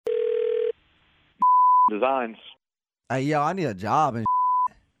Designs. Hey, yo, I need a job and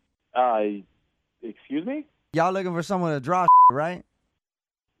Excuse me? y'all looking for someone to draw right?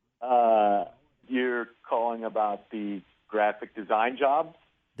 You're calling about the graphic design job?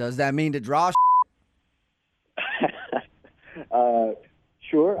 Does that mean to draw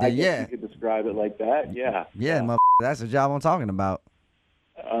Sure. I guess yeah. you could describe it like that. Yeah. Yeah, that's the job I'm talking about.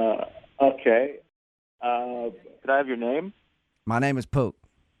 Okay. Could I have your name? My name is Pook.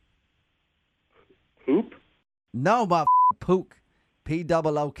 Poop? No, Pook. Pook.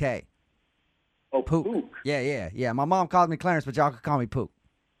 Oh, Pook. Pook. Yeah. My mom calls me Clarence, but y'all can call me Pook.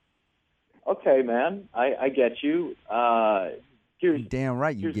 Okay, man. I get you. You damn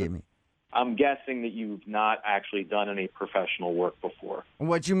right you get me. I'm guessing that you've not actually done any professional work before.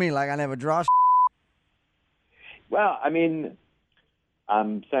 What you mean, like I never draw Well, I mean,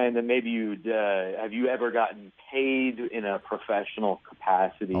 I'm saying that maybe have you ever gotten paid in a professional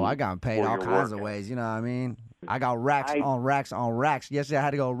capacity? Oh, I got paid all kinds of ways, you know what I mean? I got racks on racks on racks. Yesterday I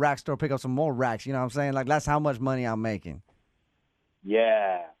had to go to a rack store pick up some more racks, you know what I'm saying? Like that's how much money I'm making.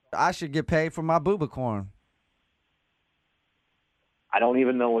 Yeah. I should get paid for my boobicorn. I don't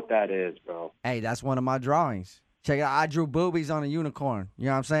even know what that is, bro. Hey, that's one of my drawings. Check it out. I drew boobies on a unicorn. You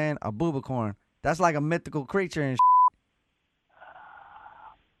know what I'm saying? A boobicorn. That's like a mythical creature and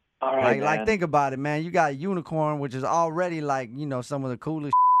All right, man. Like think about it, man. You got a unicorn, which is already like, you know, some of the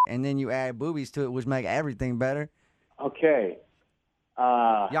coolest and then you add boobies to it, which make everything better. Okay.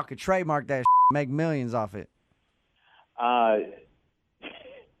 Y'all could trademark that make millions off it.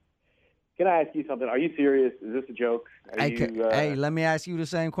 Can I ask you something? Are you serious? Is this a joke? Hey, let me ask you the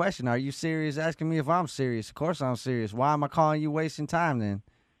same question. Are you serious asking me if I'm serious? Of course I'm serious. Why am I calling you wasting time then?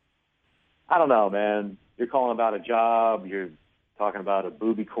 I don't know, man. You're calling about a job. You're talking about a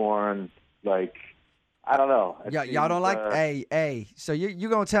boobicorn. Like, I don't know. Y'all don't like, hey. So you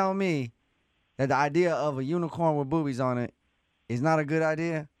going to tell me that the idea of a unicorn with boobies on it is not a good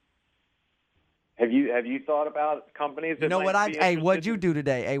idea? Have you thought about companies that You know what what'd you do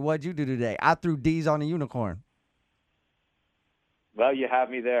today? I threw D's on a unicorn. Well, you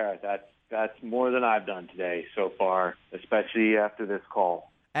have me there. That's more than I've done today so far, especially after this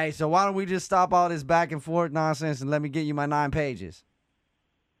call. Hey, so why don't we just stop all this back and forth nonsense and let me get you my 9 pages?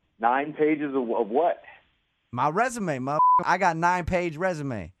 9 pages of what? My resume, I got 9-page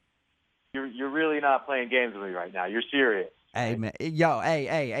resume. You're really not playing games with me right now. You're serious. Hey, man. Yo,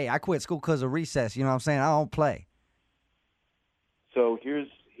 hey. I quit school because of recess. You know what I'm saying? I don't play. So here's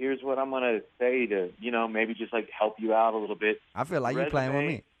what I'm going to say to, maybe just like help you out a little bit. I feel like you're playing with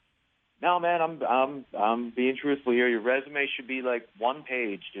me. No, man, I'm being truthful here. Your resume should be like 1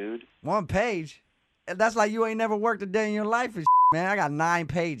 page, dude. 1 page? That's like you ain't never worked a day in your life, man. I got 9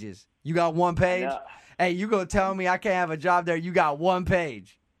 pages. You got 1 page? Hey, you gonna tell me I can't have a job there? You got 1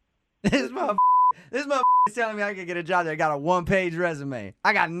 page. This motherfucker is telling me I can get a job there. I got a 1-page resume.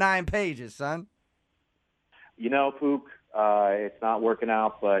 I got 9 pages, son. Pook, it's not working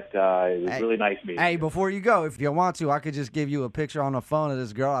out, but it was really nice meeting you. Hey, before you go, if you want to, I could just give you a picture on the phone of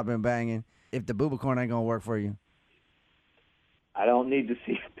this girl I've been banging if the boobicorn ain't gonna work for you. I don't need to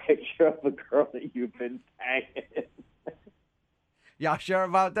see a picture of a girl that you've been banging. Y'all sure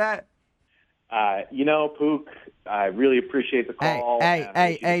about that? Pook, I really appreciate the call.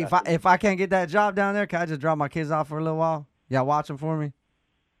 Hey, if I can't get that job down there, can I just drop my kids off for a little while? Y'all watch them for me?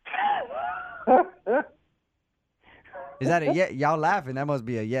 Is that a yes? Y'all laughing? That must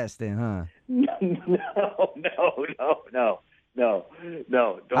be a yes then, huh? No.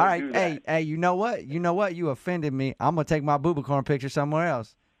 Don't All right, do that. hey, you know what? You offended me. I'm going to take my boobicorn picture somewhere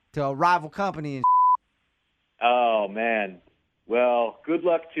else to a rival company and Oh, man. Well, good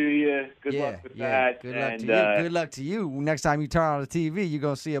luck to you. Good luck with that. Good luck to you. Good luck to you. Next time you turn on the TV, you're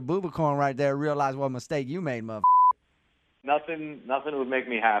going to see a boobicorn right there, realize what mistake you made, motherfucker. Nothing would make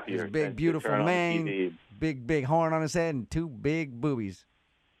me happier. His big, beautiful mane, big horn on his head, and 2 big boobies.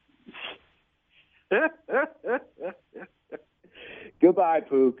 Goodbye,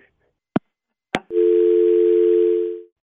 Pook.